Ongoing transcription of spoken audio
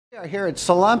We are here at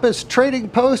Silanpaas Trading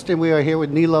Post, and we are here with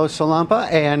Nilo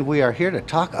Silanpa, and we are here to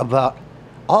talk about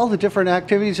all the different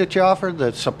activities that you offer,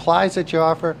 the supplies that you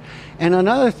offer, and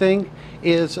another thing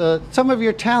is some of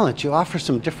your talents. You offer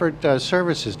some different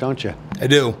services, don't you? I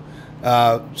do.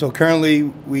 So currently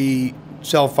we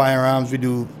sell firearms. We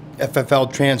do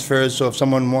FFL transfers, so if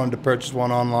someone wanted to purchase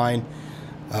one online,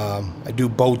 I do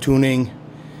bow tuning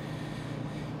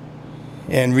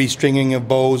and restringing of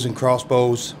bows and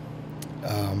crossbows.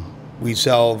 We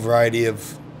sell a variety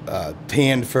of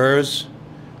tanned furs,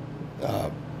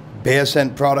 bear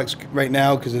scent products right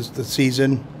now because it's the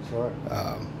season. Sure.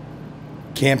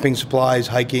 Camping supplies,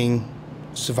 hiking,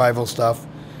 survival stuff.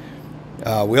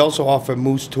 We also offer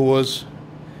moose tours,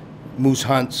 moose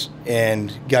hunts,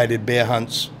 and guided bear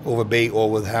hunts over bait or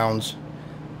with hounds.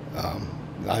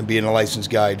 I'm being a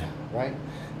licensed guide. Right.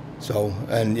 So,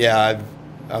 and yeah,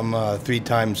 I'm a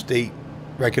 3-time state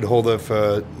record holder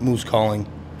for moose calling.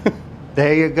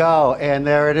 There you go, and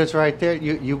there it is right there.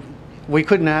 We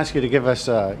couldn't ask you to give us,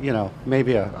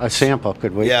 maybe a sample,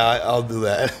 could we? Yeah, I'll do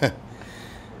that.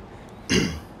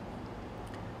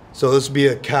 So this would be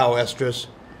a cow estrus.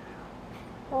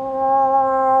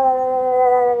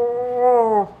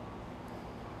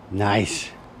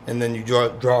 Nice. And then you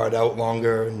draw it out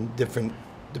longer and different,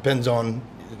 depends on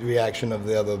the reaction of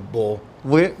the other bull.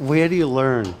 Where do you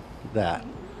learn that?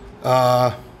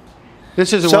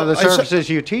 This isn't one of the services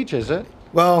you teach, is it?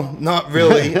 Well, not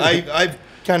really. I've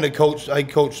kind of coached. I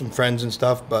coached some friends and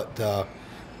stuff, but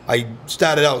I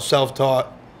started out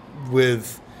self-taught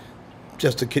with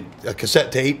just a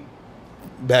cassette tape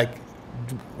a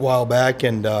while back,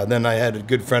 and then I had a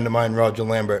good friend of mine, Roger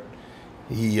Lambert.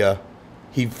 He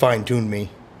fine-tuned me,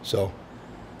 so.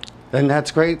 Then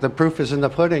that's great. The proof is in the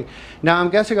pudding. Now, I'm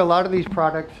guessing a lot of these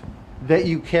products that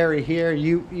you carry here,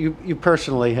 you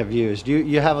personally have used.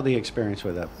 You have the experience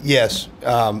with it. Yes.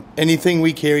 Anything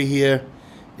we carry here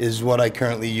is what I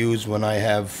currently use when I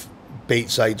have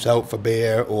bait sites out for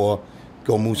bear or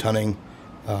go moose hunting,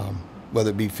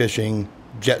 whether it be fishing,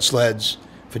 jet sleds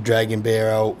for dragging bear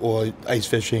out, or ice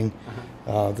fishing.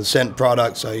 The scent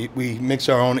products, we mix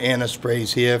our own anise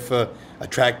sprays here for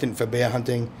attractant for bear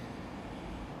hunting.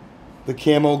 The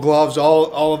camo gloves,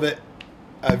 all of it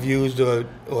I've used or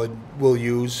will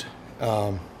use.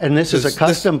 And this is a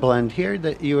custom blend here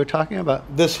that you were talking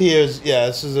about? This here is,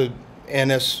 this is a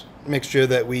anise mixture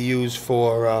that we use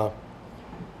for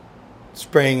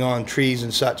spraying on trees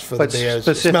and such for the bears. Specific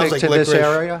it smells like to licorice. this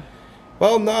area?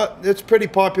 Well, it's pretty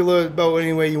popular about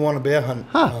any way you want to bear hunt.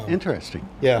 Huh, interesting.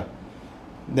 Yeah.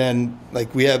 Then,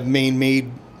 like, we have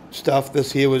Maine-made stuff.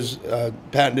 This here was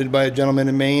patented by a gentleman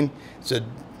in Maine. It's a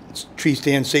tree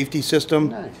stand safety system.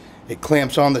 Nice. It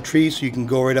clamps on the tree, so you can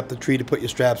go right up the tree to put your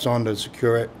straps on to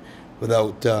secure it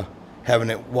without having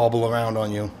it wobble around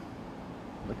on you.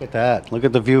 Look at that. Look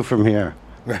at the view from here.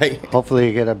 Right. Hopefully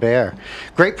you get a bear.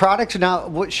 Great products.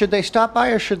 Now, should they stop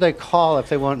by or should they call if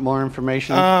they want more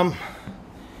information?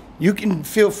 You can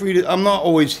feel free to. I'm not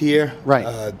always here.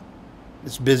 Right.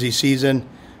 It's busy season.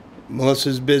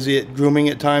 Melissa's busy at grooming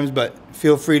at times, but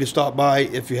feel free to stop by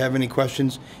if you have any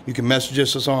questions. You can message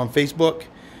us on Facebook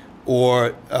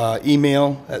or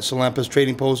email at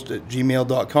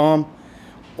silampastradingpost@gmail.com,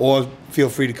 or feel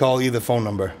free to call either phone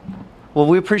number. Well,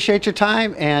 we appreciate your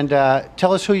time, and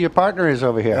tell us who your partner is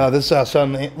over here. This is our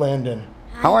son, Landon.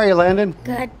 How are you, Landon?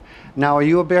 Good. Now, are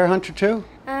you a bear hunter too?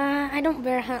 I don't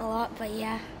bear hunt a lot, but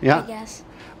yeah, Yeah? I guess.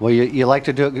 Well, you like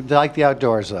to like the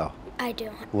outdoors, though. I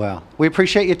do. Well, we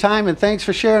appreciate your time, and thanks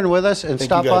for sharing with us, and Thank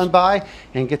stop you, guys. on by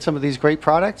and get some of these great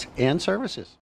products and services.